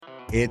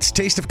It's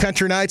Taste of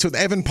Country Nights with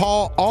Evan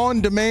Paul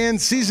on demand,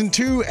 Season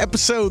 2,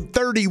 Episode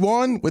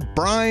 31 with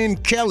Brian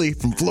Kelley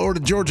from Florida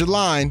Georgia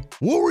Line.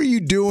 What were you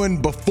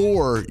doing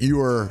before you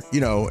were,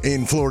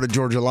 in Florida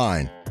Georgia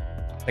Line?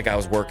 I think I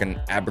was working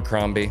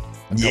Abercrombie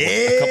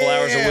a couple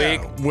hours a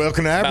week.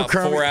 Welcome to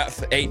Abercrombie.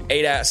 About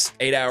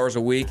 8 hours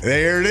a week.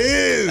 There it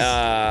is.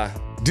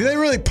 Do they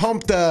really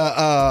pump the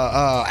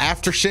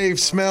aftershave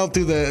smell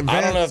through the vents?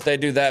 I don't know if they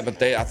do that,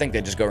 but I think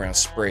they just go around and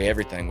spray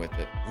everything with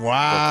it.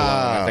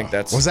 Wow. I think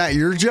that's. Was that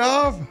your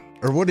job?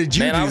 Or what did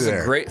you do there? Man, I was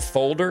a great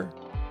folder,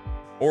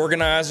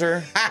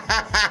 organizer.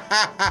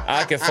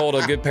 I could fold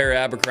a good pair of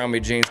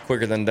Abercrombie jeans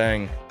quicker than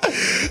dang.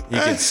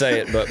 You could say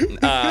it, but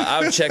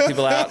I would check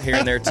people out here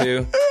and there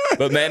too.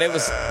 But man, it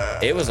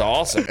was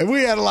awesome. And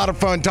we had a lot of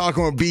fun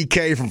talking with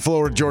BK from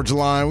Florida Georgia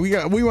Line.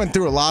 We went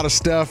through a lot of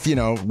stuff,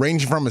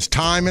 ranging from his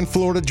time in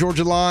Florida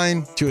Georgia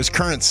Line to his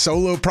current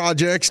solo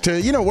projects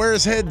to, where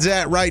his head's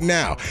at right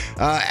now.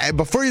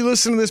 Before you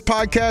listen to this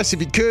podcast,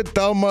 if you could,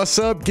 thumb us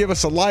up, give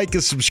us a like,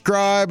 a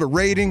subscribe, a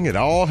rating. It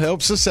all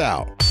helps us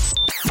out.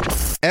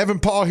 Evan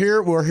Paul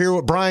here. We're here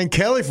with Brian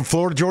Kelley from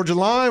Florida Georgia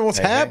Line. What's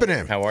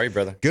happening? How are you,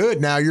 brother?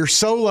 Good. Now you're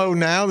solo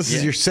now. This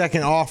is your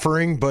second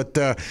offering, but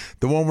the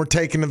one we're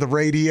taking to the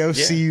radio. Yeah.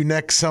 See you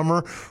next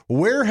summer.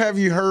 Where have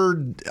you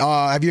heard?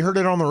 Have you heard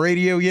it on the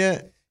radio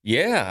yet?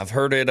 Yeah, I've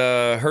heard it.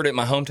 Heard it in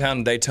my hometown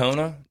in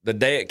Daytona the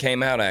day it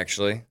came out.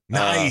 Actually,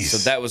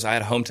 nice. So I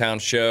had a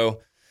hometown show,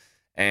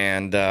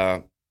 and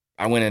I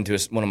went into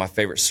one of my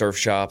favorite surf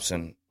shops,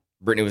 and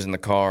Brittany was in the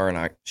car,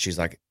 and she's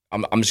like,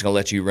 "I'm just gonna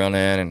let you run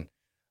in." And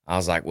I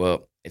was like,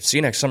 well, if See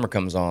You Next Summer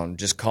comes on,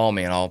 just call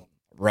me and I'll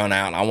run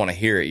out and I want to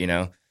hear it,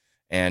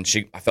 And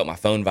I felt my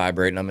phone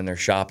vibrating. I'm in there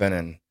shopping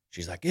and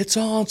she's like, it's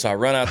on. So I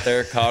run out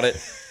there, caught it.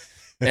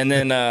 And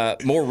then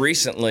more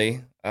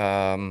recently,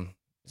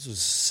 this was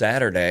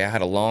Saturday. I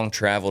had a long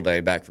travel day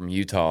back from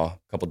Utah, a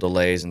couple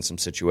delays and some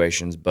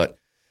situations, but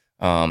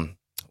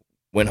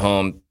went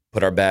home,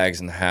 put our bags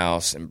in the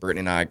house, and Brittany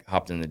and I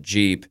hopped in the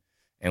Jeep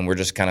and we're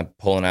just kind of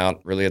pulling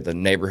out really at the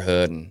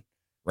neighborhood and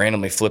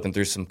randomly flipping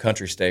through some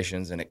country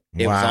stations, and it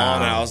was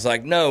on, and I was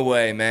like, no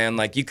way, man.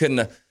 Like, you couldn't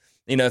have,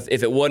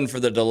 if it wasn't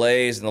for the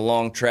delays and the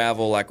long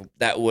travel, like,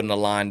 that wouldn't have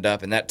lined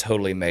up, and that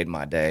totally made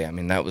my day. I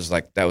mean, that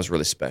was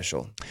really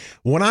special.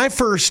 When I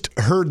first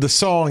heard the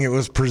song, it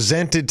was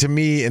presented to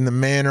me in the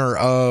manner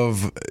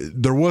of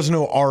there was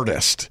no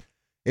artist.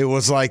 It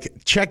was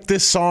like, check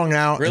this song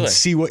out and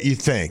see what you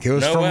think. It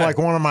was from like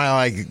one of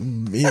my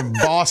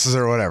bosses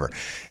or whatever,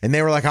 and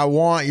they were like, I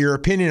want your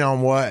opinion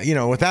on what,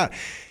 without...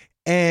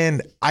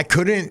 And I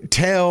couldn't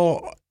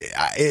tell,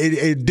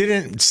 it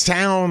didn't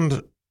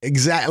sound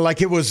exact,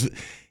 like it was,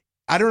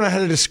 I don't know how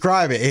to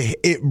describe it.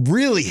 It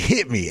really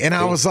hit me. And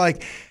I was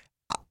like,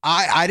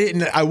 I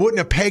wouldn't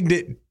have pegged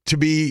it to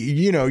be,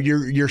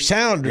 your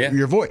sound,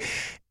 your voice.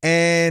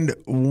 And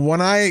when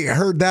I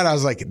heard that, I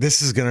was like,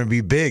 this is going to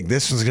be big.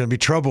 This one's going to be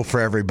trouble for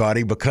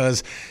everybody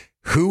because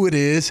who it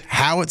is,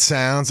 how it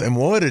sounds, and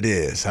what it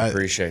is. I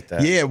appreciate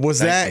that. Yeah. Was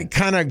that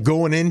kind of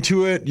going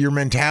into it, your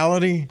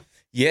mentality?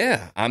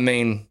 Yeah, I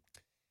mean,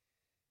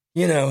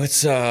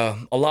 it's a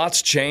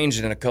lot's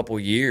changed in a couple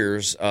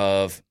years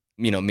of,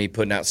 me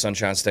putting out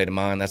Sunshine State of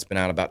Mind. That's been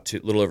out about a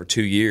little over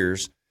 2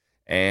 years.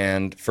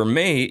 And for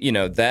me,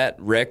 that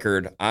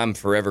record, I'm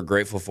forever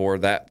grateful for.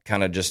 That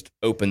kind of just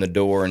opened the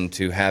door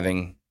into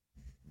having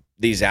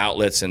these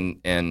outlets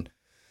and kind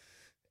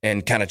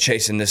of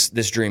chasing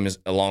this dream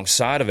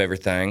alongside of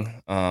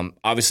everything.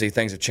 Obviously,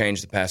 things have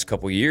changed the past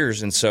couple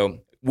years. And so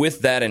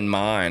with that in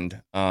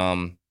mind,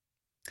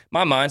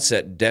 my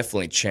mindset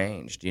definitely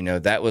changed.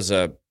 That was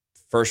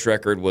first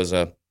record was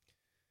a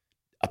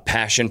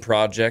passion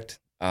project.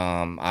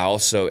 I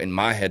also, in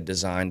my head,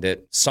 designed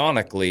it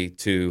sonically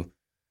to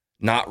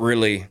not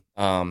really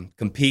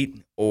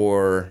compete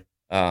or,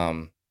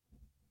 rub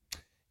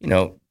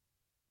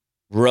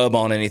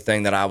on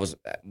anything that I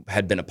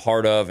had been a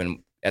part of, and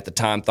at the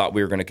time thought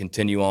we were going to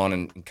continue on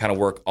and kind of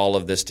work all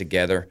of this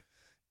together.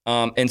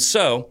 And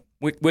so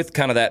with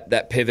kind of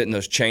that pivot and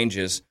those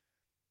changes,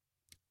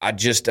 I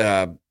just,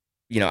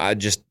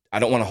 I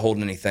don't want to hold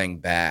anything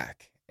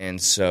back. And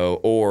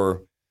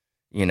so,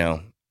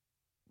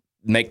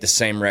 make the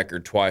same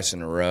record twice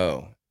in a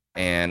row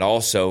and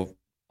also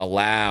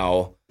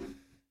allow,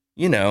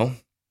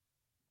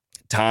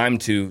 time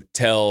to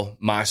tell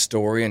my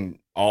story and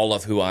all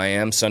of who I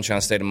am.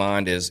 Sunshine State of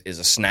Mind is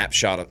a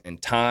snapshot in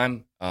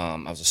time. I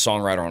was a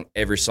songwriter on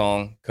every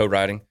song,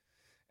 co-writing,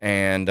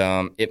 and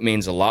it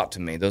means a lot to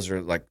me. Those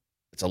are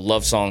it's a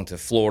love song to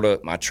Florida,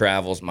 my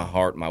travels, my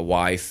heart, my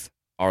wife,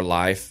 our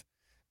life,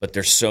 but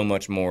there's so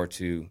much more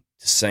to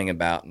sing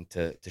about and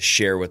to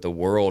share with the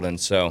world. And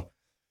so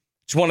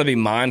just want to be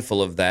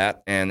mindful of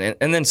that. And then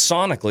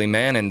sonically,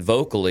 man, and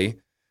vocally,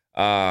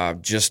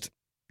 just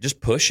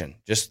pushing,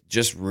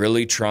 just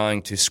really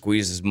trying to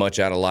squeeze as much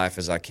out of life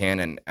as I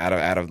can and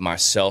out of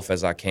myself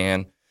as I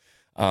can.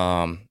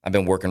 I've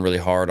been working really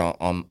hard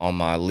on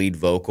my lead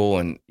vocal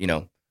and,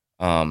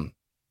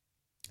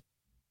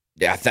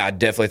 yeah, I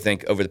definitely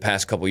think over the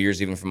past couple of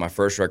years, even from my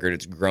first record,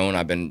 it's grown.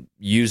 I've been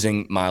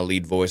using my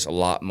lead voice a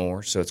lot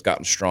more, so it's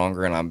gotten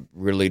stronger, and I've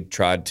really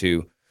tried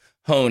to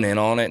hone in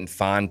on it and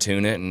fine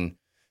tune it and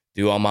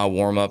do all my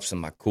warm ups and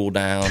my cool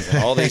downs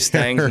and all these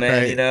things, right.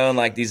 man. You know, and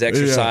like these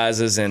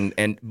exercises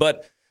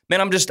but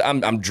man,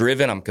 I'm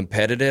driven. I'm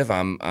competitive.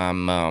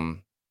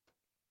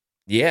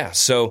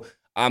 So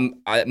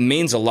it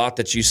means a lot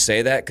that you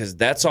say that, because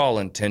that's all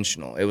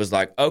intentional. It was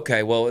like,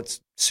 okay, well, it's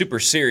super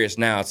serious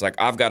now. It's like,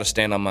 I've got to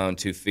stand on my own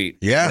 2 feet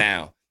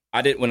now.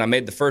 When I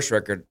made the first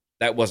record,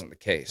 that wasn't the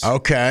case.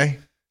 Okay.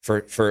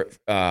 For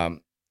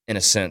in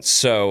a sense.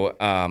 So,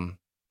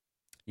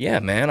 yeah,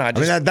 man. I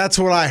mean, that's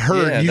what I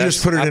heard. Yeah, you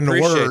just put it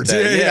into words.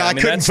 Yeah, I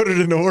couldn't put it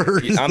into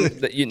words.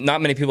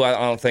 Not many people,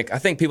 I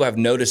think people have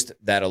noticed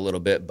that a little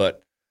bit,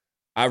 but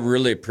I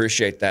really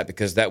appreciate that,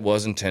 because that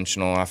was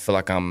intentional. I feel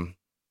like I'm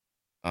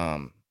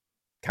kind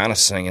of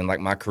singing like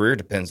my career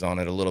depends on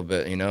it a little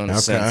bit, in a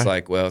sense,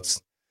 like, well,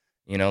 it's,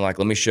 like,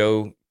 let me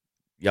show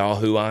y'all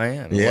who I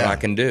am and what I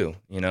can do.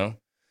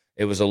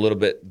 It was a little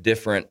bit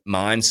different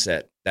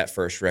mindset, that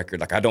first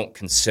record. Like, I don't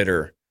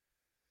consider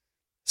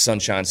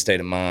Sunshine State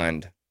of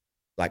Mind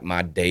like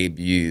my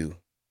debut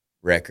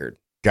record.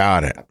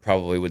 Got it. I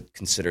probably would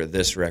consider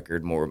this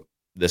record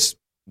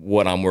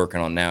what I'm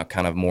working on now,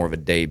 kind of more of a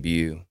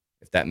debut,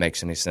 if that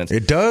makes any sense.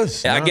 It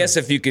does. I guess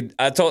if you could,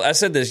 I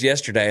said this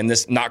yesterday, and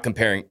this, not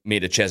comparing me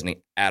to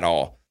Chesney at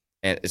all,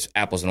 and it's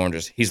apples and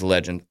oranges. He's a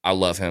legend. I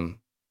love him.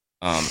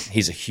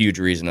 He's a huge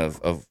reason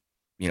of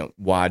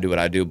why I do what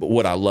I do. But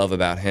what I love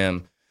about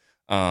him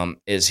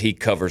is he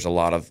covers a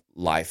lot of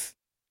life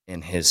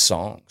in his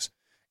songs.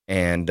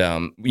 And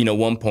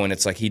one point,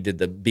 it's like he did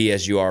the Be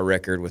As You Are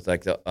record with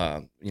like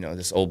the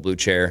this Old Blue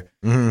Chair.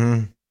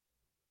 Mm-hmm.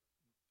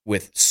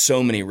 With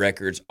so many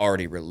records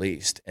already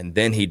released, and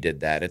then he did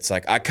that. It's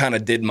like I kind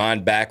of did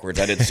mine backwards.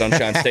 I did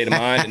Sunshine State of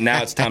Mind, and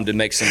now it's time to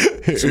make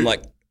some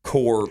like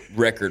core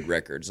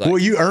records. Like, well,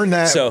 you earned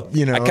that. So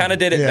I kind of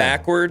did it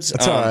backwards.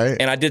 That's all right.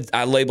 And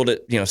I labeled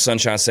it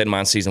Sunshine State of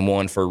Mind season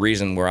 1 for a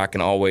reason, where I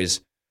can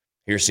always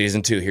hear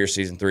season 2, hear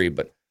season 3.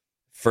 But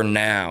for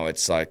now,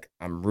 it's like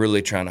I'm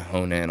really trying to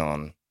hone in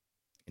on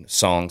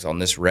songs on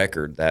this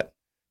record that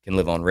can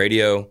live on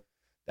radio,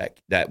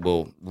 that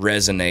will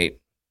resonate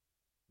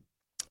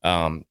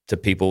to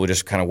people,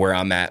 just kind of where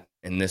I'm at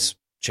in this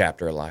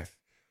chapter of life.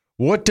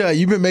 What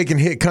you've been making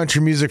hit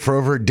country music for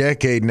over a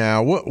decade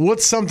now.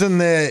 What's something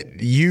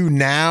that you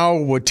now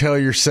would tell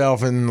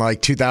yourself in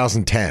like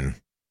 2010?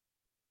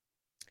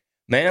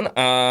 Man,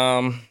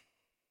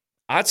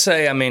 I'd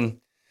say,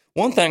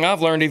 one thing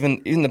I've learned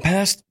even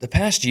the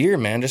past year,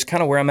 man, just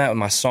kind of where I'm at with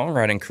my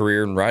songwriting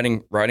career and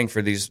writing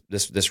for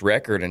this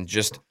record, and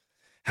just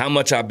how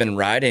much I've been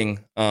writing.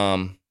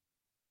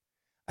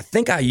 I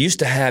think I used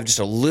to have just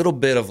a little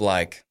bit of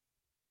like,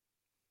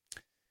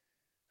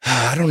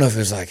 I don't know if it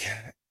was like,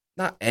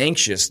 not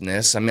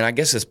anxiousness. I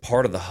guess it's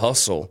part of the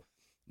hustle,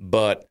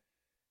 but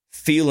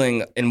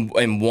feeling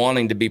and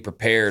wanting to be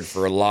prepared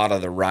for a lot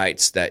of the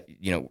rights that,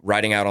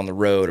 writing out on the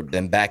road or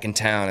then back in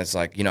town. It's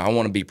like, I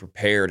want to be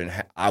prepared,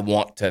 and I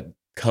want to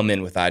come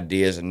in with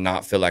ideas and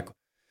not feel like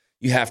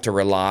you have to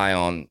rely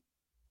on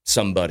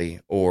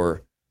somebody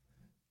or,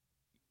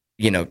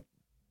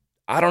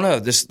 I don't know,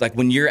 this, like,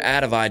 when you're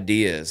out of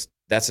ideas,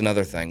 that's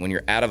another thing. When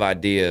you're out of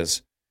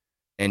ideas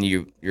and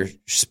you're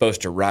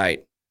supposed to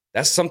write,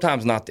 that's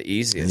sometimes not the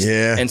easiest.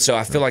 Yeah. And so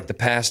I feel like the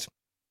past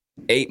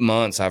 8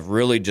 months, I've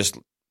really just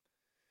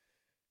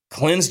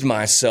cleansed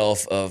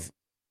myself of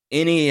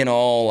any and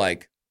all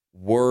like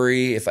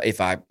worry.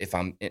 If I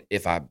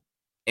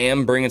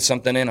am bringing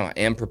something in, I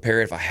am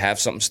prepared. If I have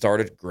something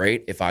started,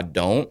 great. If I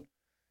don't,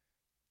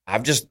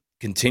 I've just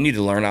continued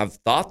to learn. I've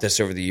thought this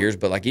over the years,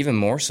 but like even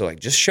more so, like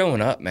just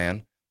showing up,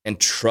 man, and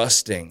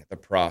trusting the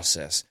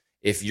process.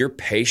 If you're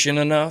patient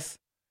enough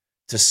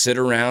to sit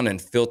around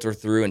and filter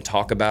through and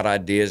talk about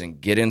ideas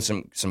and get in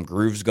some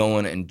grooves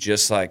going, and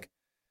just like,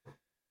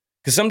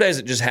 because some days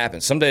it just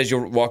happens. Some days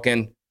you'll walk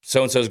in,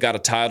 so-and-so's got a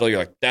title, you're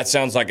like, that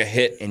sounds like a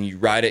hit, and you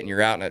write it and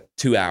you're out in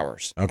 2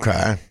 hours.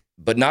 Okay.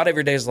 But not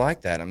every day is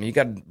like that. You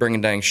got to bring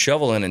a dang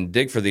shovel in and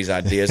dig for these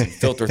ideas and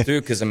filter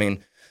through, because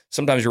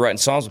sometimes you're writing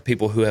songs with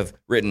people who have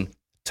written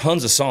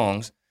tons of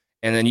songs,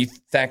 and then you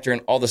factor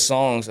in all the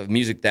songs of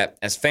music that,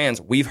 as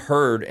fans, we've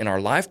heard in our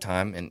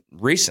lifetime. And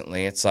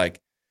recently, it's like,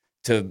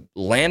 to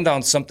land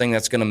on something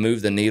that's going to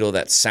move the needle,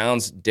 that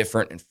sounds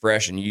different and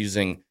fresh,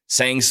 and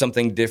saying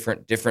something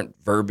different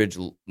verbiage,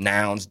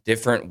 nouns,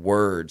 different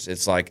words.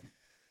 It's like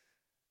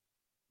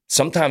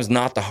sometimes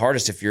not the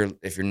hardest if you're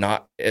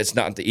not. It's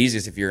not the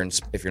easiest if you're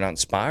not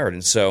inspired.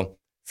 And so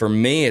for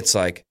me, it's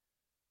like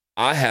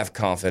I have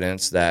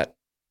confidence that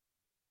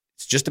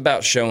it's just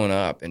about showing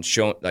up and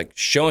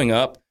showing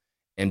up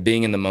and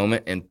being in the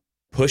moment and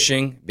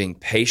pushing, being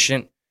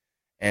patient.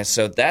 And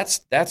so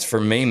that's for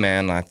me,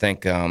 man. I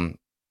think,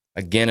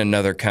 again,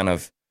 another kind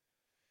of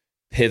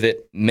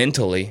pivot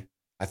mentally,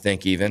 I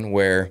think, even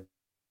where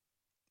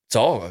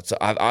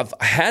I've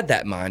had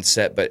that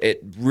mindset, but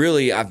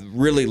I've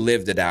really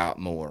lived it out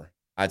more,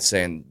 I'd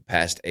say, in the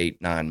past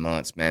 8-9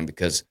 months, man,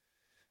 because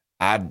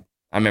I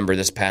I remember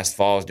this past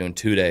fall I was doing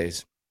 2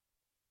 days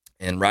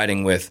and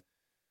riding with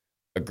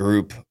a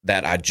group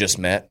that I just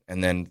met,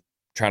 and then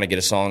trying to get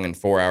a song in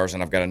 4 hours,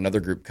 and I've got another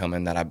group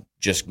coming that I'm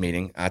just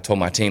meeting. I told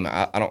my team,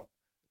 I don't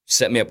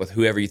set me up with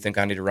whoever you think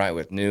I need to write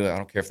with. I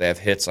don't care if they have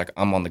hits. Like,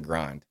 I'm on the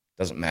grind.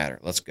 Doesn't matter.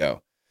 Let's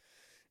go.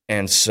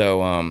 And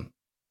so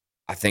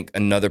I think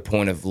another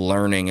point of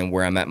learning and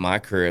where I'm at in my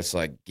career, it's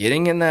like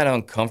getting in that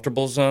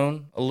uncomfortable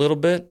zone a little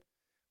bit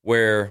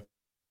where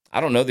I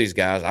don't know these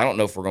guys. I don't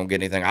know if we're going to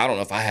get anything. I don't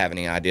know if I have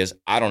any ideas.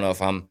 I don't know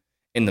if I'm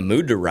in the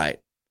mood to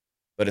write.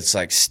 But it's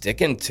like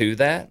sticking to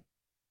that,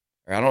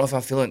 or I don't know if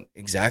I'm feeling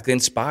exactly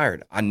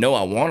inspired. I know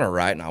I want to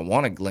write and I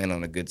want to land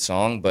on a good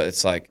song, but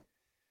it's like,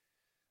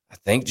 I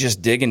think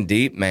just digging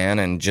deep, man,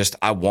 and just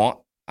I want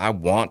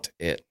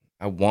it.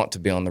 I want to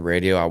be on the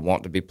radio. I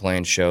want to be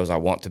playing shows. I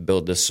want to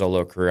build this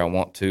solo career. I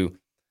want to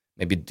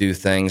maybe do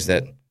things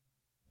that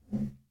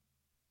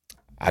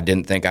I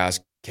didn't think I was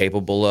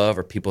capable of,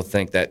 or people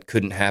think that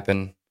couldn't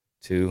happen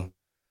to,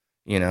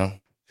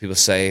 people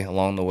say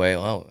along the way,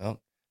 oh,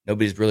 well,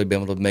 nobody's really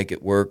been able to make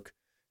it work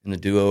in the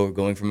duo or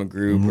going from a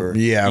group, or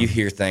you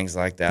hear things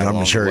like that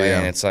along the way.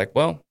 And it's like,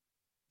 well,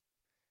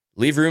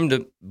 leave room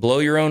to blow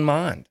your own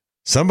mind.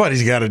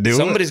 Somebody's got to do it.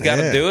 Somebody's got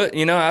to do it.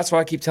 That's why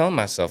I keep telling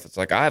myself, it's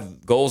like I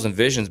have goals and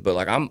visions, but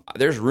like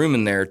there's room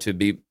in there to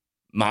be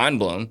mind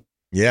blown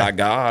by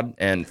God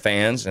and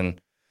fans, and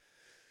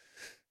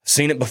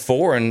seen it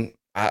before. And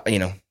I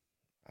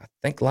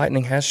think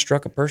lightning has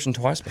struck a person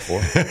twice before.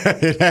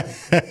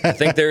 I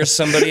think there is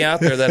somebody out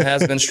there that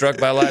has been struck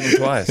by lightning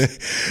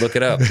twice. Look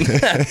it up.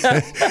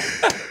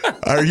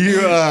 Are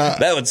you?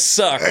 That would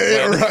suck.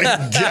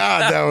 Right?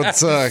 God, that would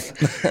suck.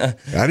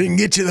 I didn't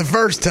get you the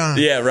first time.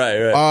 Yeah,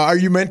 right. Are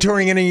you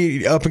mentoring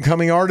any up and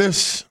coming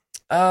artists?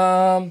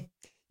 I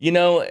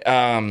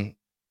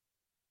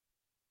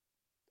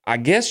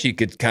guess you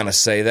could kind of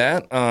say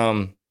that.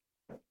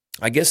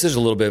 I guess there's a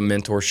little bit of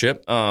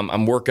mentorship.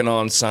 I'm working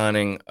on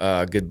signing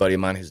a good buddy of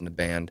mine who's in the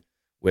band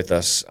with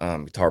us,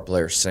 guitar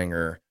player,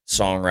 singer,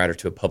 songwriter,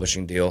 to a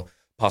publishing deal,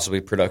 possibly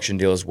a production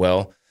deal as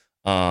well.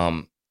 So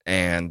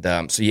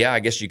I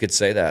guess you could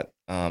say that.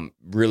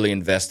 Really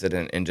invested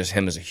in just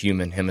him as a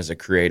human, him as a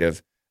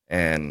creative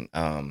and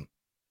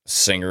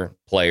singer,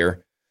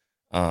 player.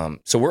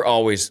 So we're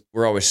always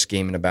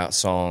scheming about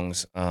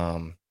songs.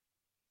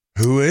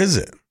 Who is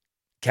it?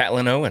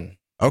 Catlin Owen.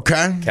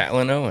 Okay.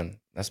 Catlin Owen.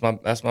 That's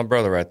my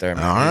brother right there,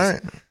 man. All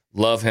right.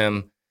 Love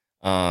him.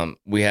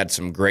 We had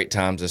some great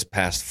times this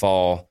past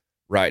fall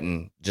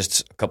writing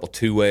just a couple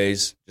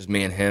 2-ways, just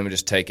me and him,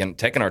 just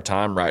taking our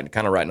time writing,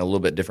 kind of writing a little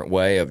bit different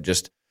way of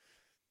just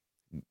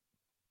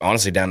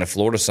honestly down in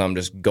Florida some,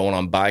 just going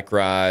on bike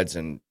rides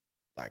and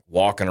like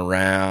walking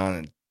around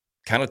and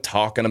kind of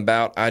talking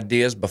about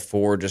ideas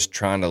before just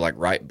trying to like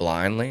write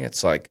blindly.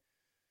 It's like,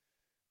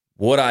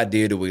 what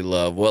idea do we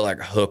love? What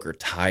like hook or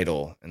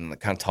title? And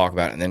kind of talk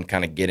about it and then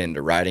kind of get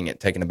into writing it,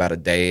 taking about a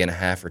day and a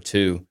half or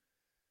two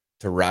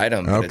to write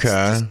them. But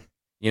okay.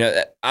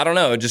 Just, I don't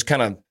know, just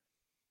kind of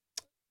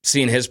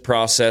seeing his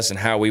process and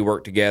how we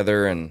work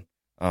together. And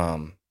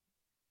so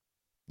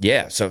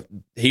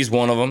he's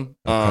one of them.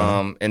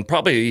 Okay. And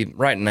probably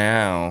right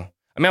now,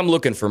 I'm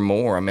looking for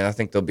more. I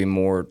think there'll be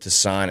more to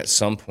sign at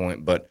some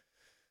point, but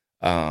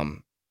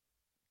trying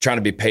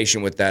to be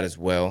patient with that as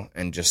well.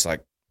 And just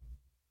like,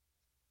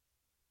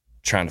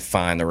 trying to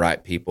find the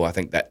right people. I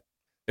think that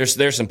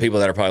there's some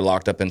people that are probably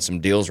locked up in some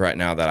deals right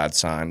now that I'd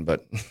sign,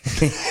 but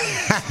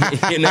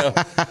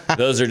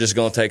those are just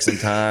going to take some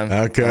time.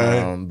 Okay.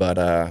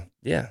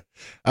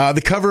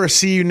 The cover of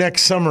See You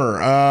Next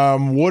Summer.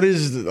 I'm going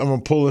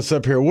to pull this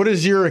up here. What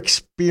is your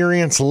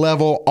experience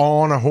level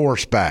on a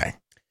horseback?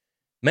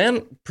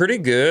 Man, pretty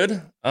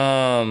good.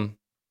 Brittany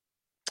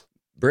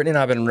and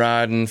I've been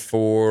riding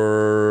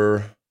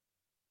for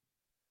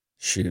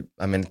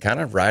kind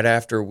of right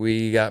after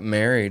we got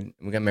married.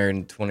 We got married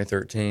in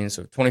 2013.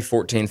 So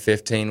 2014,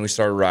 15, we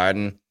started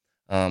riding.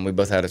 We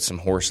both had some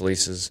horse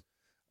leases.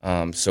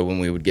 So when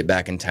we would get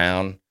back in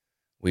town,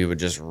 we would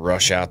just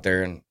rush out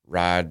there and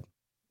ride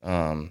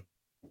some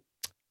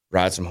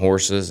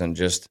horses and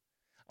just,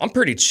 I'm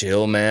pretty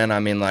chill, man.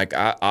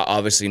 I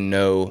obviously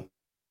know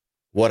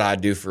what I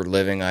do for a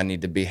living. I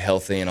need to be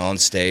healthy and on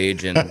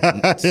stage and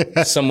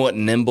somewhat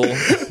nimble.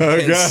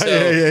 Okay.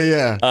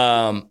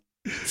 So,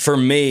 for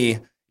me,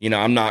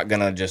 I'm not going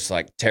to just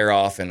like tear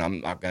off and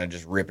I'm not going to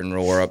just rip and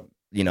roar up.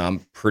 I'm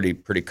pretty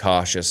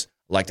cautious.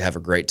 I like to have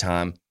a great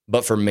time.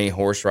 But for me,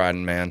 horse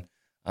riding, man,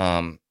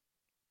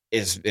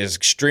 is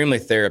extremely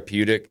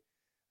therapeutic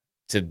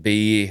to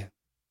be.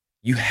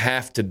 You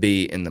have to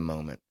be in the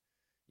moment.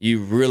 You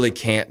really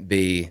can't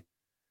be,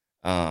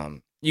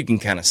 you can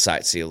kind of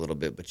sightsee a little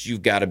bit, but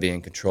you've got to be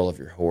in control of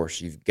your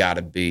horse. You've got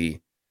to be,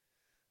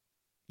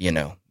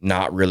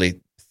 not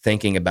really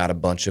thinking about a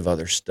bunch of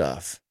other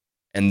stuff.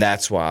 And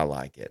that's why I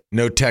like it.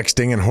 No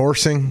texting and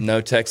horsing?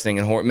 No texting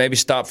and horsing. Maybe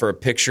stop for a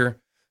picture,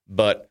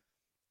 but,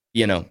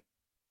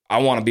 I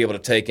want to be able to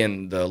take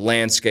in the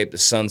landscape, the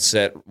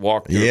sunset,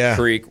 walk through a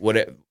creek,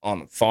 whatever,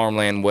 on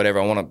farmland,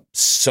 whatever. I want to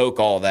soak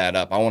all that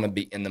up. I want to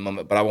be in the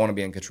moment, but I want to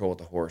be in control with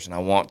the horse. And I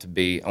want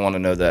the horse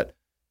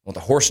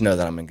to know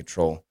that I'm in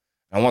control.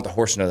 I want the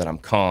horse to know that I'm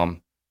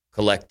calm,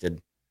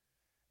 collected,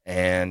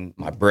 and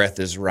my breath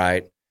is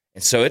right.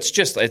 And so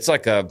it's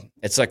like a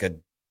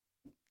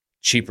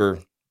cheaper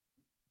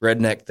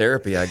redneck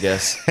therapy, I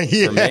guess, for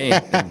me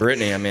and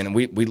Brittany. I mean,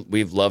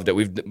 we've loved it.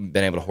 We've been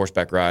able to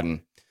horseback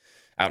ride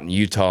out in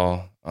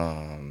Utah,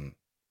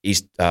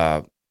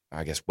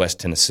 West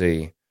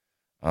Tennessee,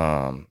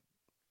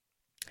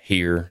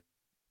 here,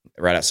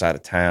 right outside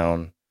of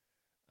town.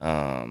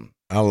 I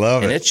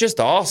love it. And it's just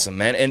awesome,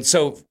 man. And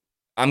so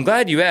I'm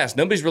glad you asked.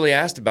 Nobody's really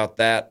asked about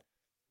that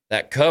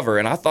cover,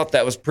 and I thought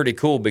that was pretty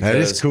cool because that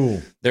is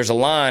cool. There's a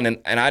line, and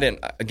I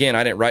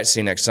didn't write "See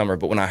You Next Summer,"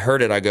 but when I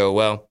heard it, I go,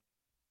 well,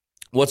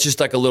 what's just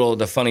like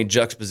the funny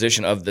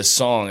juxtaposition of this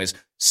song is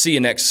 "See You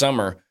Next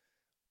Summer,"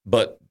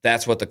 but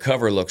that's what the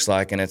cover looks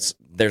like, and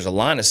there's a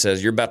line that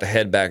says, "You're about to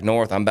head back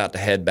north, I'm about to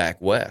head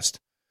back west,"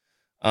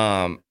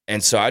 and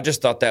so I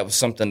just thought that was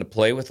something to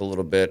play with a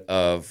little bit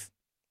of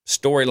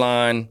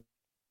storyline,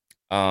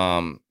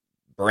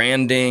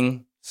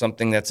 branding,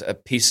 something that's a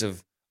piece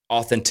of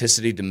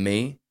authenticity to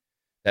me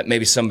that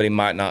maybe somebody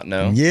might not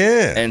know.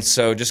 Yeah. And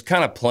so just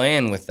kind of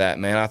playing with that,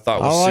 man, I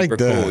thought was super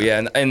cool.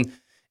 Yeah. And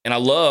I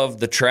love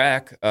the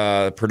track,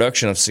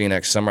 production of See You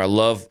Next Summer. I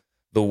love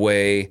the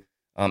way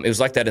it was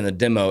like that in the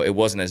demo. It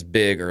wasn't as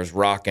big or as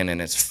rocking and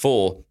it's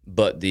full,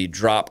 but the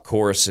drop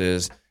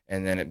choruses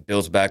and then it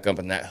builds back up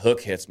and that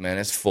hook hits, man,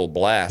 it's full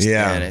blast.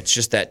 Yeah. And it's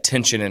just that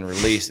tension and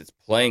release. It's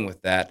playing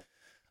with that.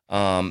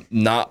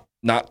 Not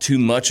too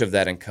much of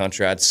that in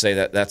country. I'd say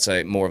that's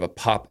a more of a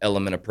pop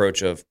element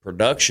approach of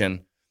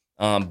production.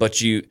 But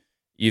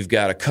you've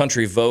got a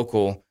country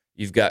vocal,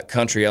 you've got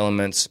country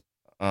elements,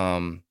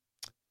 parts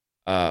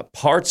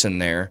in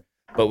there,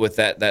 but with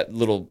that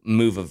little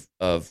move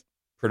of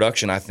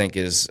production, I think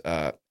is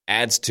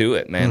adds to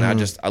it, man.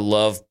 Mm-hmm. I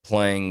love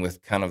playing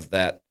with kind of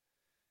that.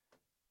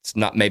 It's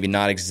maybe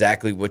not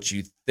exactly what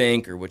you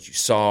think or what you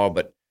saw,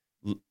 but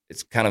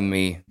it's kind of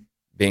me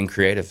being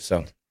creative.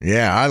 So.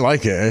 Yeah, I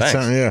like it.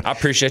 I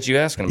appreciate you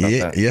asking about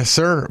that. Yes,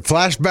 sir.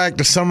 Flashback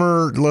to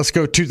summer. Let's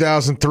go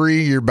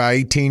 2003. You're about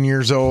 18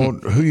 years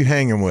old. Who you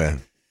hanging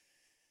with?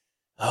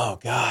 Oh,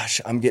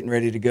 gosh. I'm getting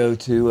ready to go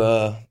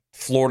to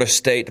Florida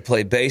State to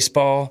play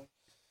baseball.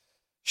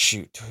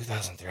 Shoot,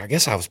 2003. I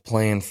guess I was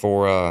playing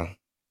for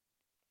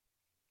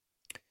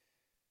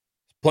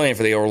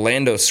the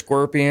Orlando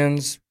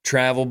Scorpions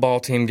travel ball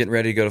team, getting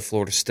ready to go to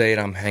Florida State.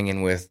 I'm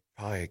hanging with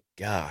my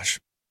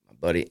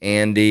buddy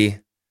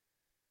Andy,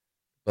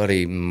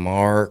 buddy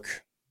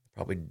Mark,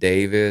 probably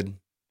David.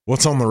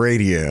 What's on the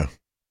radio?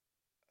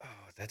 Oh,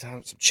 at that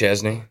time, some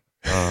Chesney.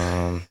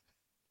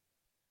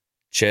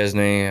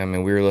 Chesney. I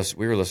mean, we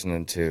were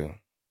listening to.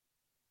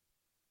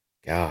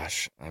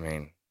 Gosh, I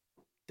mean,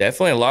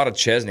 definitely a lot of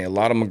Chesney, a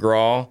lot of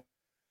McGraw.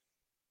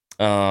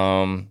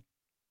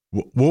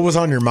 What was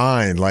on your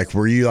mind? Like,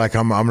 were you like,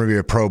 I'm going to be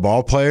a pro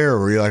ball player, or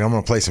were you like, I'm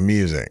going to play some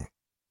music?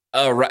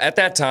 Right. At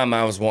that time,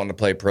 I was wanting to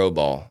play pro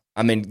ball.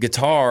 I mean,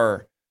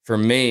 guitar for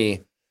me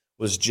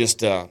was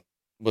just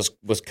was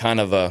kind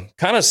of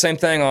the same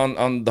thing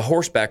on the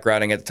horseback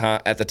riding at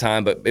the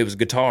time, but it was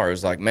guitar. It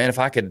was like, man, if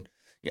I could,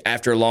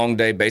 after a long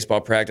day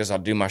baseball practice, I'll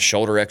do my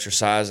shoulder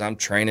exercise. I'm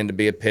training to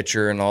be a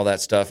pitcher and all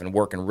that stuff, and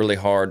working really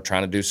hard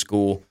trying to do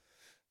school.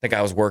 I think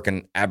I was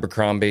working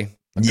Abercrombie.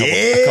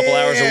 A couple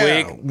hours a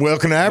week.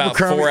 Welcome to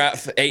Abercrombie.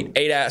 About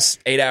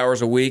 8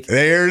 hours a week.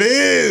 There it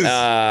is.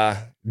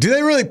 Do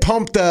they really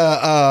pump the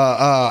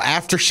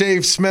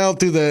aftershave smell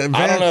through the vents?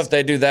 I don't know if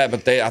they do that,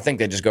 but I think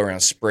they just go around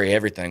and spray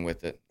everything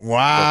with it.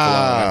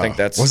 Wow. I think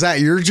was that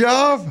your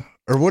job,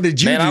 or what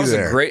did you do? Man, I was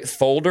there? A great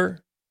folder,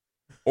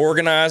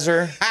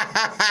 organizer.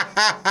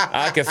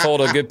 I could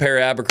fold a good pair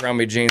of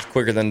Abercrombie jeans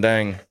quicker than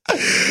dang.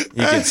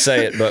 You could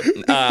say it, but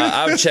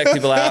I would check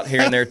people out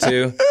here and there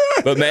too.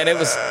 But man, it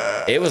was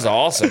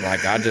awesome.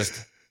 Like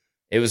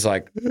it was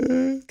like,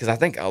 because I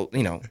think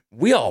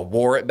we all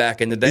wore it back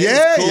in the day.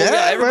 Yeah, cool.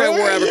 Everybody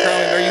wore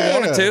Abercrombie, or you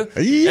wanted to.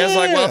 Yeah. And it's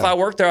like, well, if I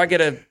work there, I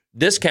get a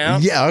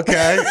discount. Yeah,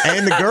 okay.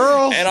 And the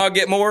girl. And I'll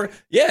get more.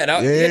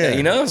 Yeah,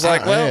 it's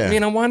like,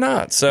 why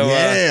not? So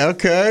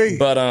okay.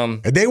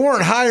 But they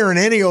weren't hiring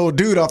any old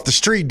dude off the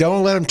street.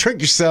 Don't let them trick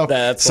yourself.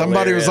 That's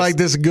Somebody hilarious. was like,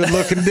 this is a good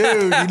looking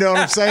dude. You know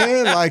what I'm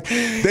saying? Like,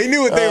 they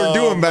knew what they were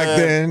doing back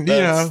then.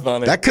 That's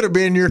funny. That could have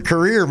been your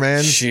career,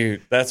 man.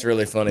 Shoot, that's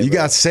really funny. You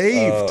got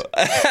saved.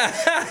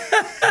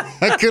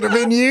 That could have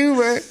been you,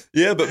 man.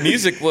 Yeah, but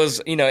music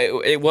was,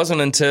 it wasn't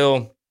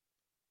until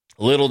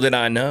little did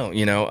I know,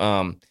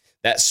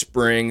 that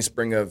spring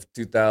of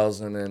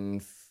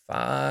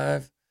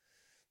 2005,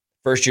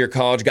 first year of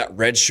college, got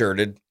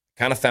redshirted,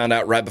 kind of found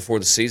out right before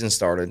the season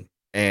started.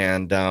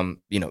 And,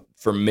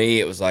 for me,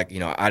 it was like,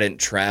 I didn't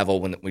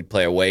travel when we'd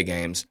play away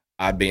games.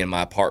 I'd be in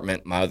my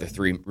apartment. My other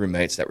three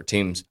roommates that were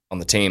teams on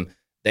the team,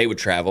 they would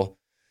travel.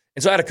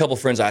 And so I had a couple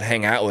friends I'd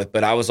hang out with,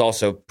 but I was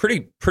also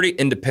pretty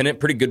independent,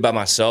 pretty good by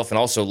myself, and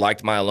also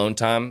liked my alone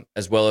time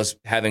as well as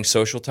having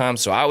social time.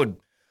 So I would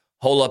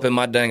hole up in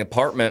my dang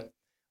apartment,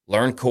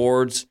 learn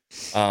chords,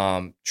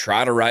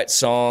 try to write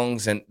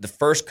songs. And the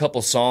first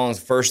couple songs,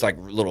 first like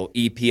little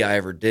EP I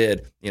ever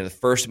did, the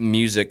first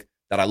music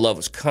that I love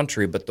was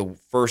country, but the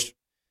first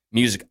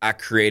music I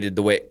created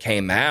the way it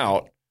came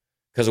out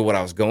because of what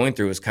I was going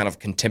through was kind of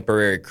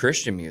contemporary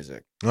Christian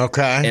music.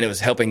 Okay. And it was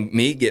helping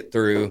me get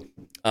through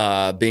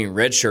being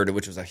redshirted,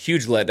 which was a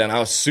huge letdown. I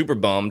was super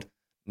bummed,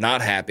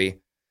 not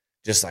happy,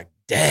 just like,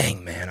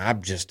 dang, man,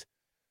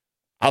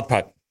 I'll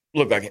probably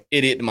look like an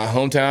idiot in my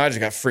hometown. I just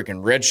got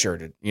freaking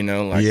redshirted,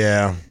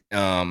 Yeah.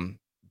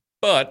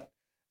 But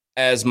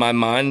as my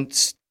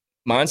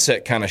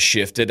mindset kind of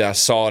shifted, I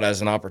saw it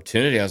as an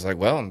opportunity. I was like,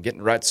 well, I'm getting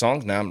to write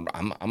songs now.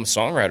 I'm a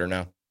songwriter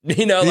now. I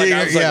was like,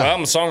 well,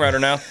 I'm a songwriter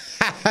now.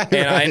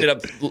 And I ended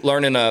up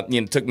learning,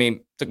 it took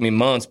me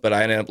months, but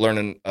I ended up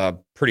learning a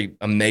pretty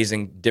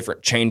amazing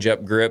different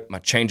change-up grip. My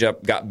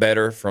change-up got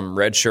better from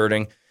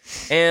redshirting.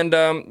 And,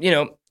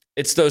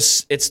 it's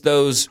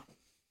those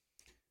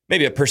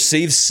maybe a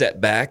perceived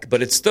setback,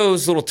 but it's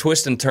those little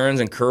twists and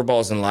turns and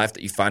curveballs in life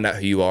that you find out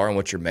who you are and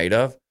what you're made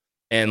of.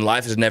 And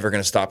life is never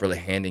going to stop really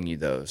handing you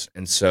those.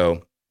 And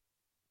so,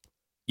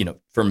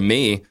 for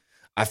me,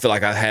 I feel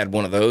like I had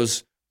one of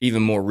those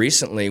even more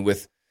recently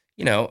with,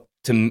 my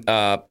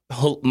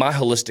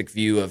holistic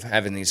view of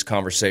having these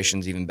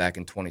conversations even back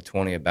in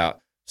 2020 about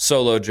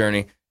solo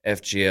journey,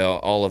 FGL,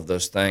 all of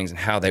those things and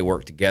how they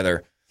work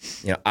together.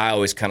 I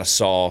always kind of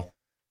saw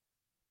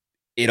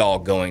it all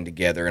going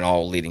together and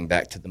all leading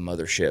back to the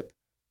mothership.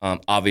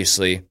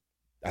 Obviously,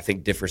 I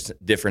think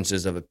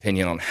differences of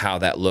opinion on how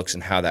that looks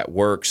and how that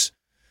works.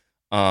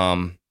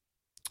 But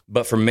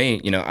for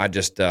me, I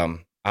just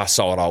I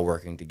saw it all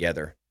working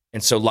together.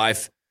 And so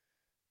life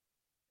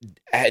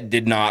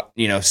did not,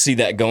 see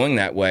that going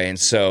that way. And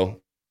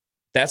so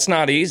that's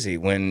not easy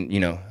when,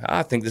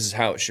 I think this is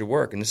how it should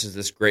work. And this is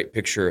this great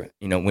picture,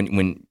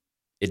 when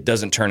it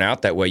doesn't turn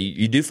out that way,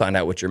 you do find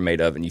out what you're made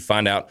of and you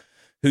find out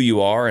who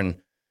you are.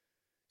 And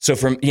so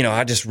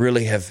I just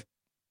really have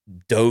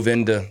dove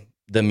into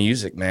the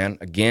music, man,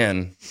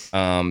 again.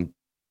 And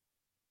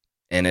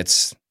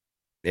it's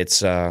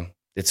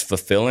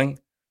fulfilling.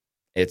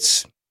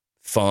 It's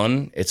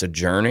fun. It's a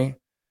journey.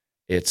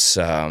 It's,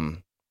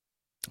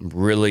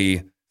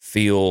 really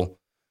feel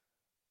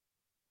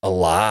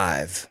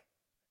alive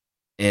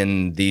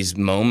in these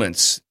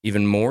moments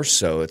even more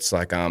so. It's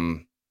like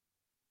I'm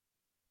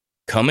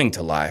coming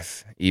to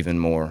life even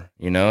more,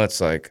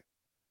 it's like,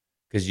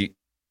 because you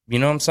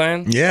know what I'm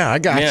saying? Yeah, I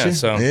got you.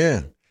 So.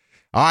 Yeah.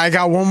 I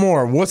got one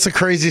more. What's the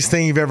craziest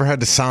thing you've ever had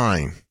to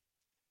sign?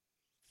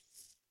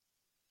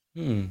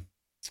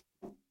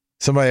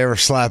 Somebody ever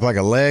slap like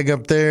a leg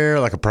up there,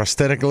 like a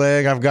prosthetic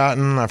leg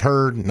I've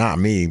heard, not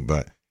me,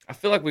 but. I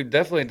feel like we've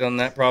definitely done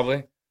that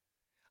probably.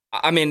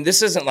 I mean,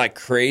 this isn't like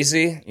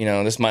crazy,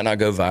 this might not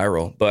go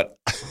viral, but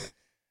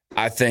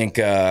I think,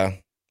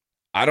 I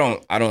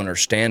don't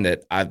understand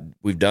it.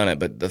 We've done it,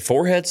 but the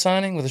forehead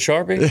signing with a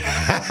Sharpie,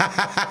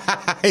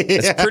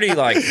 it's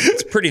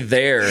pretty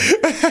there,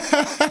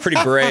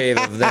 pretty brave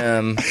of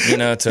them,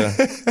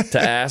 to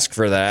ask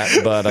for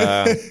that. But,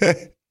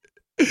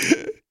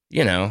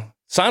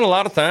 sign a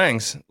lot of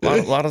things,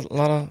 a lot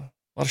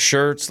of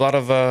shirts, a lot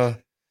of,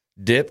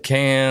 dip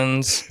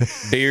cans,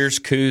 beers,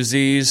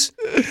 koozies.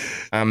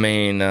 I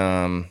mean,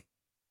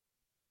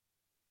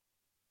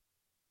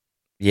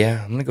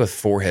 yeah, I'm gonna go with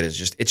forehead. It's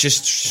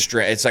just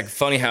straight. It's like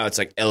funny how it's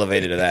like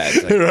elevated to that.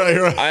 It's like,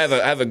 right. I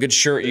have a good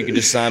shirt you can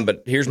just sign,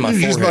 but here's my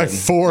forehead. Here's my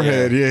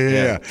forehead.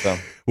 Yeah. So.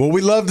 Well,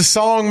 we love the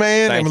song,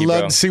 man, Thank and we'd you,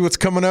 love bro. to see what's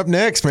coming up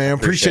next, man.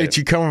 Appreciate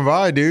you coming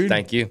by, dude.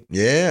 Thank you.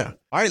 Yeah.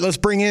 All right, let's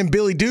bring in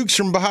Billy Dukes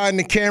from behind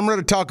the camera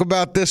to talk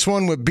about this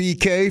one with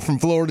BK from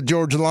Florida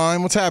Georgia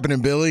Line. What's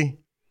happening, Billy?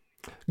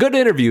 Good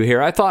interview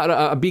here. I thought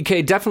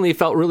BK definitely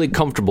felt really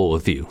comfortable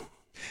with you.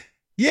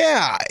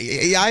 Yeah,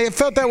 I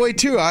felt that way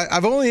too.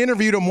 I've only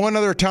interviewed him one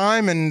other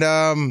time, and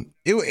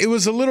it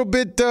was a little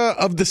bit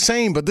of the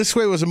same, but this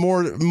way was a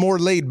more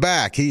laid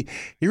back. He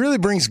really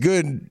brings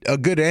a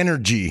good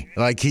energy.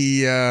 Like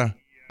I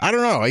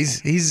don't know,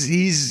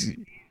 he's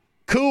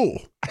cool.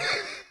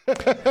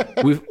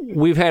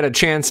 We've had a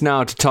chance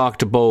now to talk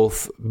to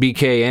both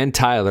BK and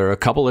Tyler a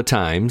couple of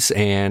times,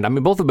 and I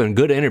mean both have been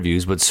good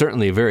interviews, but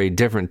certainly very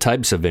different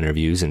types of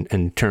interviews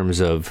in terms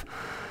of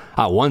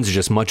one's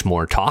just much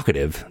more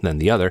talkative than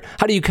the other.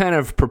 How do you kind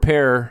of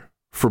prepare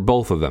for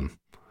both of them?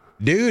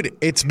 Dude,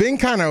 it's been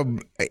kind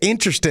of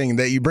interesting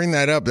that you bring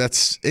that up.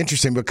 That's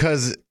interesting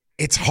because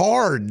it's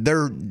hard.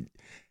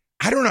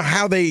 I don't know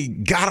how they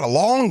got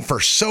along for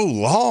so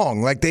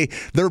long. Like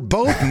they're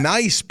both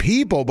nice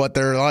people, but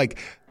they're like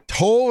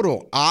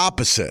total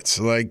opposites.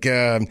 Like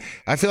I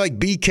feel like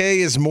BK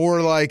is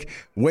more like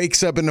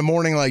wakes up in the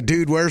morning like,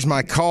 dude, where's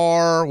my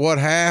car? What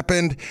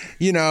happened?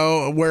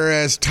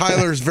 Whereas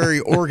Tyler's very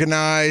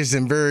organized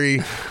and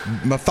very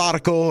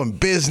methodical and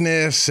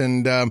business.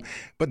 And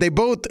but they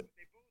both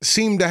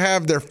seem to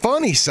have their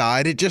funny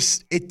side.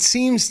 It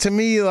seems to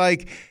me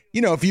like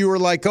if you were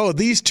like, oh,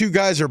 these two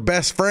guys are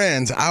best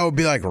friends, I would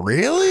be like,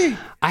 really?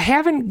 I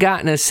haven't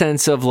gotten a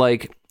sense of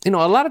like, a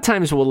lot of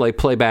times we'll like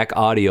play back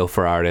audio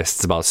for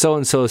artists about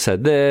so-and-so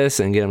said this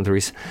and get them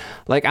to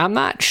like, I'm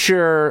not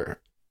sure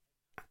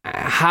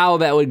how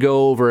that would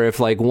go over if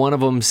like one of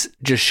them's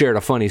just shared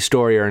a funny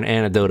story or an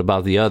anecdote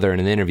about the other in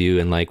an interview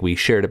and like we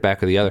shared it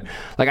back with the other.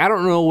 Like, I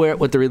don't know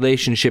what the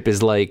relationship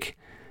is like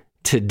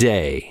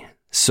today,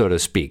 so to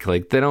speak.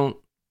 Like, I don't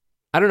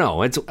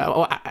know.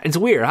 It's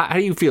weird. How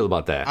do you feel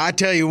about that? I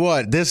tell you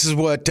what, this is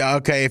what,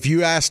 okay, if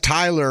you ask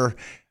Tyler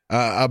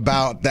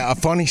about a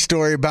funny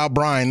story about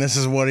Brian, this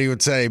is what he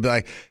would say. He'd be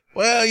like,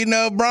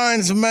 well,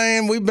 Brian's a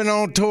man. We've been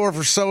on tour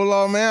for so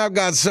long, man. I've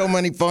got so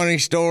many funny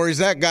stories.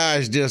 That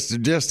guy's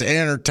just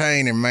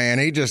entertaining, man.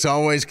 He just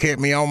always kept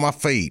me on my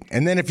feet.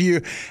 And then if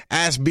you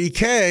ask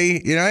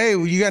BK, hey,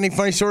 you got any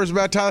funny stories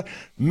about Tyler?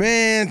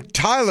 Man,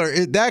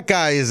 Tyler, that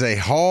guy is a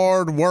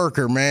hard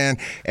worker, man.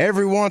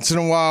 Every once in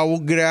a while, we'll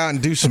get out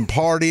and do some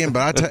partying.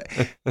 But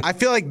I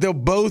feel like they'll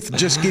both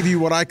just give you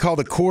what I call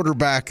the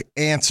quarterback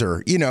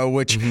answer,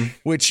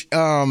 which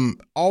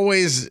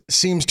always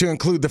seems to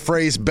include the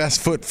phrase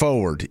best foot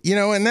forward,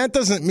 and that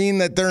doesn't mean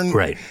that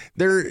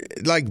they're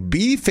like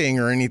beefing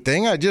or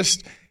anything. I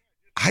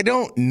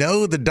don't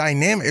know the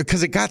dynamic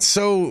because it got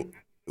so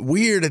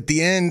weird at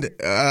the end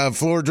of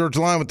Florida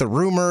Georgia Line with the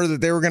rumor that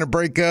they were going to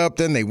break up,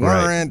 then they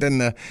weren't, and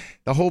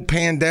the whole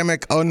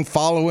pandemic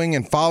unfollowing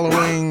and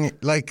following.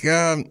 Like,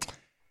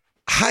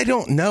 I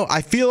don't know.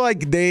 I feel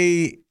like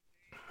they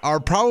are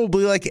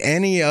probably like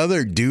any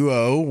other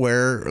duo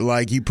where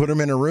like you put them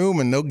in a room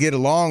and they'll get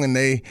along and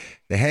they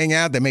hang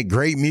out, they make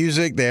great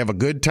music, they have a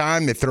good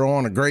time, they throw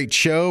on a great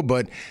show,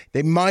 but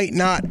they might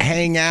not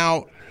hang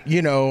out,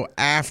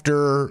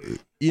 after,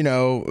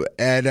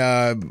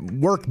 at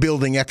work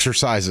building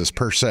exercises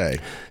per se.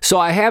 So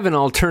I have an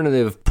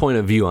alternative point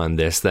of view on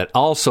this that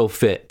also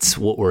fits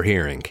what we're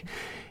hearing.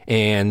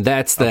 And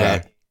that's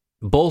that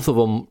both of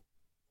them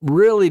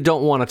really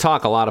don't want to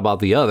talk a lot about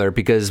the other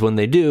because when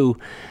they do,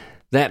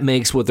 that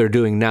makes what they're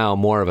doing now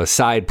more of a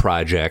side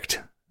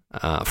project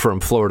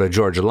from Florida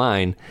Georgia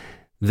Line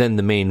than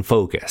the main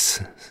focus.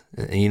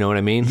 You know what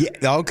I mean?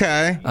 Yeah.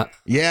 Okay.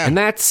 Yeah. And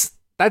that's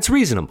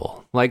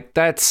reasonable. Like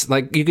that's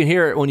like you can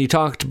hear it when you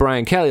talk to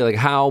Brian Kelley, like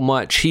how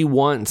much he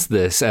wants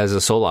this as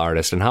a solo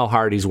artist and how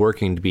hard he's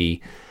working to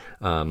be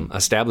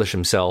establish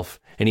himself.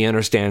 And he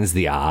understands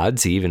the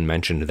odds. He even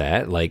mentioned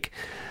that. Like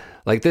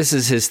this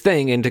is his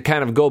thing. And to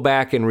kind of go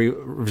back and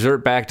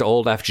revert back to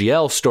old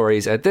FGL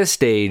stories at this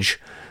stage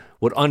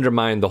would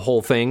undermine the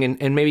whole thing.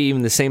 And maybe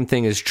even the same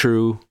thing is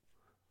true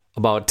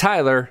about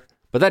Tyler,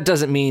 but that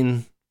doesn't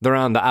mean they're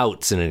on the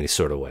outs in any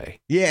sort of way.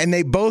 Yeah, and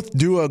they both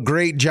do a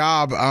great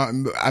job.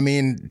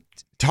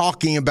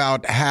 Talking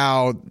about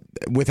how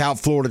without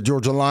Florida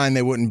Georgia Line,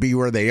 they wouldn't be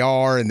where they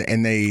are,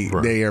 and they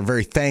are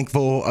very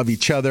thankful of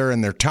each other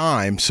and their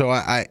time. So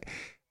I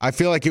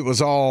feel like it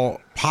was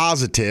all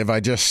positive.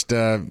 I just,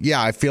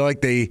 I feel like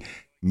they,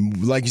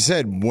 like you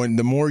said, when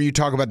the more you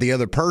talk about the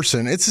other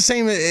person, it's the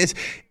same as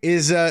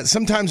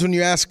sometimes when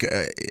you ask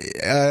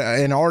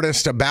an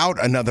artist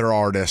about another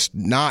artist,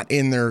 not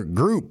in their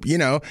group,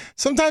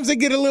 sometimes they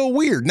get a little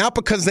weird, not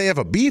because they have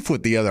a beef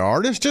with the other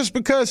artist, just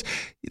because,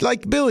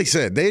 like Billy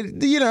said, they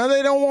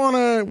don't want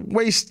to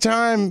waste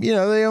time.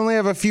 They only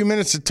have a few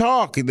minutes to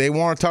talk. They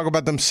want to talk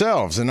about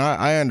themselves. And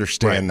I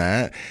understand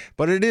that,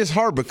 but it is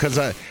hard because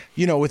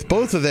with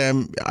both of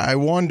them, I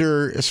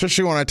wonder,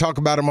 especially when I talk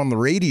about them on the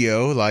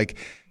radio, like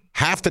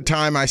half the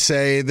time I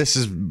say, this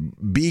is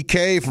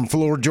BK from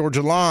Florida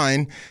Georgia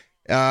Line.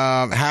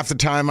 Half the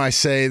time I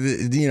say,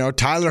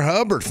 Tyler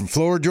Hubbard from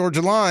Florida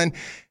Georgia Line,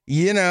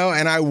 and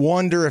I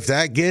wonder if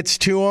that gets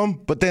to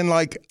them. But then,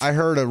 like, I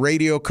heard a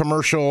radio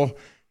commercial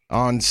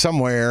on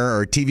somewhere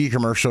or a TV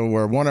commercial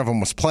where one of them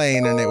was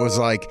playing, and it was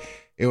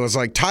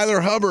like Tyler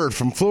Hubbard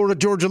from Florida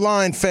Georgia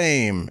Line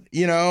fame,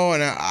 and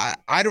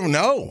I don't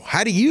know.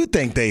 How do you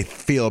think they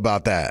feel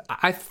about that?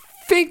 I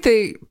think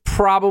they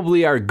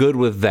probably are good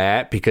with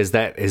that because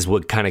that is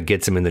what kind of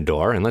gets them in the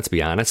door. And let's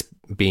be honest,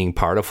 being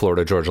part of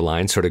Florida Georgia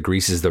Line sort of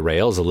greases the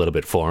rails a little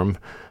bit for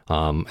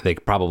them. They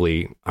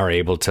probably are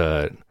able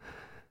to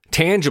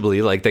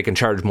tangibly, like they can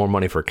charge more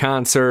money for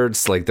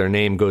concerts, like their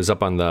name goes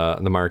up on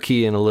the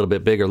marquee in a little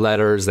bit bigger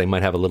letters. They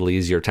might have a little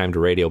easier time to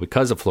radio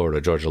because of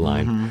Florida Georgia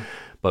Line. Mm-hmm.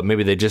 But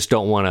maybe they just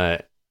don't want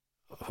to.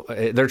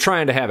 They're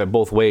trying to have it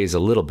both ways a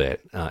little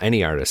bit.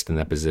 Any artist in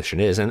that position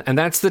is. And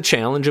that's the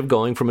challenge of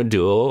going from a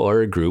duo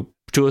or a group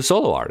to a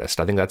solo artist.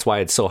 I think that's why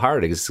it's so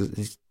hard.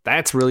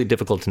 That's really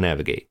difficult to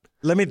navigate.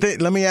 Let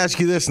me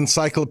ask you this,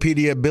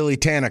 Encyclopedia Billy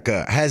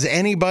Tanica. Has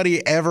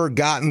anybody ever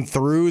gotten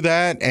through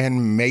that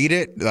and made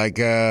it like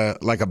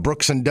a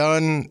Brooks and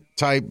Dunn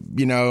type,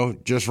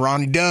 just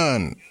Ronnie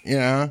Dunn,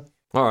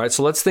 All right,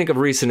 so let's think of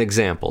recent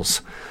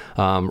examples.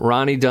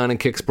 Ronnie Dunn and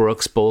Kix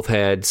Brooks both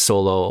had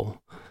solo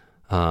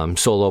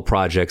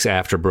projects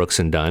after Brooks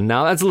and Dunn.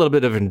 Now, that's a little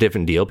bit of a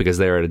different deal because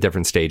they're at a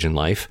different stage in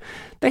life.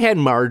 They had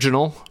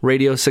marginal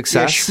radio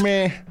success.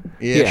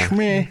 Yes,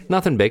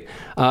 nothing big.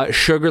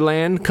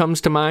 Sugarland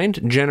comes to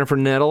mind. Jennifer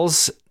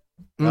Nettles,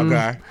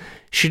 Okay.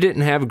 She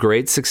didn't have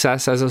great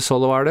success as a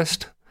solo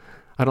artist,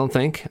 I don't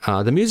think.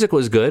 The music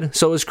was good.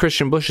 So was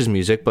Christian Bush's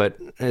music, but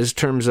as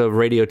terms of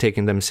radio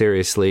taking them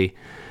seriously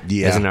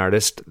as an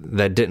artist,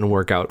 that didn't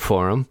work out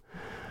for him.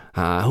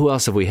 Who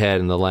else have we had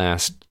in the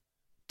last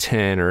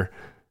 10 or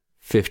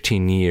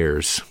 15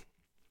 years?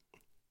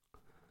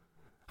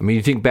 I mean,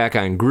 you think back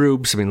on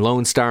groups. I mean,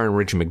 Lone Star and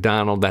Richie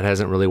McDonald, that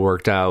hasn't really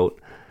worked out.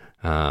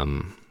 I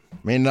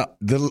mean,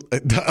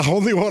 the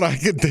only one I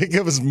could think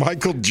of is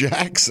Michael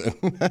Jackson.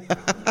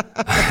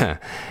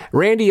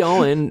 Randy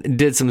Owen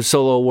did some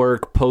solo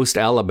work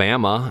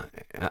post-Alabama.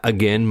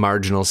 Again,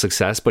 marginal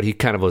success, but he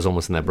kind of was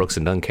almost in that Brooks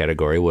and Dunn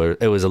category where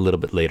it was a little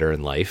bit later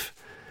in life,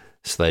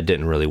 so that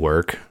didn't really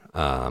work.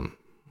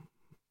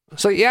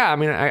 So, yeah, I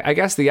mean, I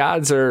guess the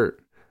odds are...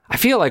 I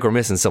feel like we're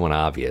missing someone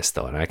obvious,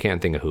 though, and I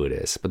can't think of who it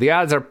is. But the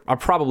odds are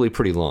probably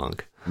pretty long.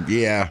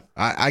 Yeah,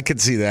 I could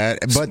see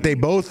that. But they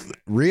both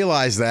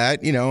realize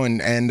that, you know,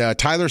 and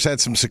Tyler's had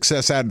some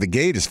success out of the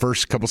gate. His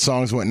first couple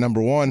songs went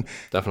number one.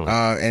 Definitely.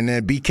 And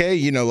then BK,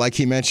 you know, like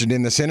he mentioned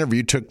in this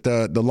interview, took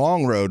the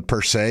long road,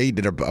 per se. He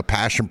did a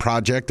passion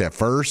project at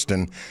first.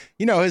 And,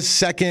 you know, his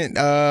second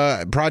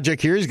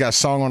project here, he's got a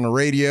song on the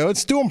radio.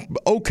 It's doing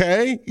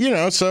okay, you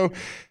know, so...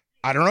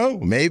 I don't know.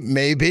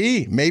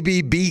 Maybe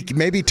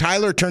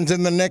Tyler turns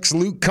in the next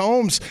Luke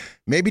Combs.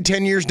 Maybe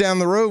 10 years down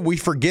the road, we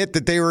forget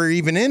that they were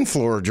even in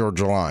Florida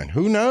Georgia Line.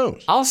 Who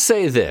knows? I'll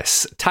say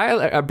this.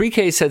 Tyler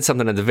BK said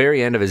something at the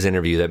very end of his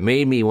interview that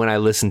made me, when I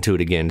listened to it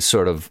again,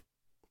 sort of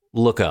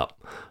look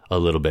up a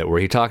little bit,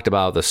 where he talked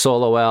about the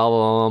solo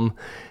album,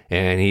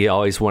 and he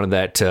always wanted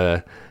that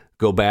to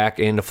go back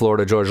into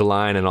Florida Georgia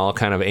Line and all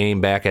kind of aim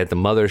back at the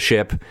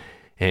mothership.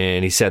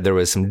 And he said there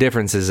was some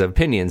differences of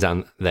opinions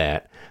on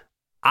that.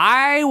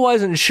 I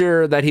wasn't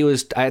sure that he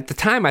was, at the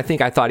time, I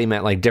thought he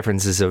meant like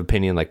differences of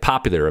opinion, like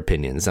popular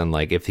opinions on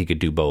like if he could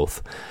do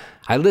both.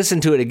 I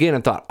listened to it again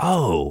and thought,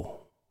 oh,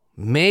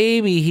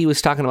 maybe he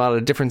was talking about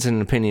a difference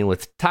in opinion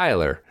with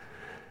Tyler.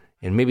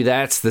 And maybe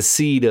that's the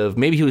seed of,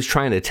 maybe he was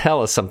trying to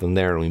tell us something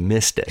there and we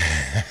missed it.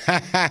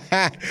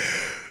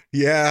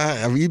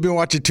 Yeah, I mean, you've been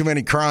watching too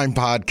many crime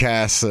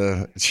podcasts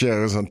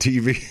shows on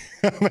TV.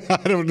 I mean,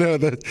 I don't know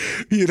that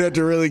you'd have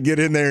to really get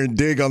in there and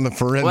dig on the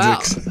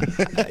forensics.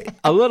 Well,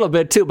 a little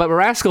bit too, but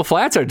Rascal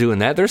Flatts are doing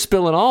that. They're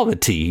spilling all the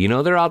tea. You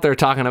know, they're out there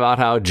talking about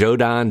how Joe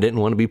Don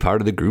didn't want to be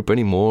part of the group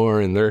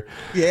anymore, and they're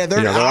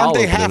aren't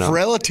they half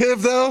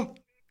relative though?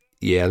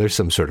 Yeah, there's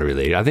some sort of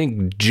related. I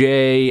think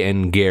Jay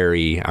and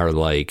Gary are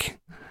like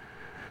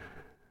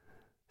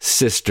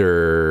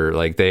sister,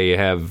 like they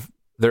have.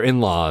 Their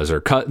in-laws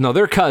or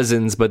they're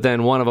cousins, but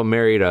then one of them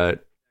married a.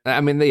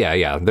 I mean,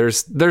 yeah.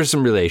 There's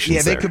some relations.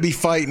 Yeah, they could be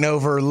fighting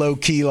over low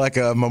key like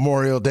a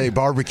Memorial Day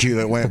barbecue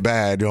that went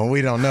bad. Well,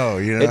 we don't know.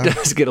 You know, it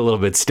does get a little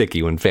bit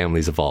sticky when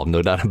families evolve.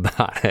 No doubt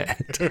about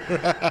it.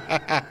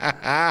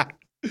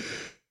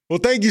 Well,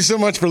 thank you so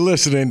much for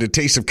listening to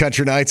Taste of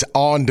Country Nights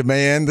on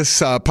Demand. This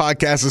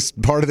podcast is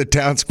part of the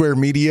Town Square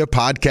Media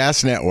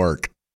Podcast Network.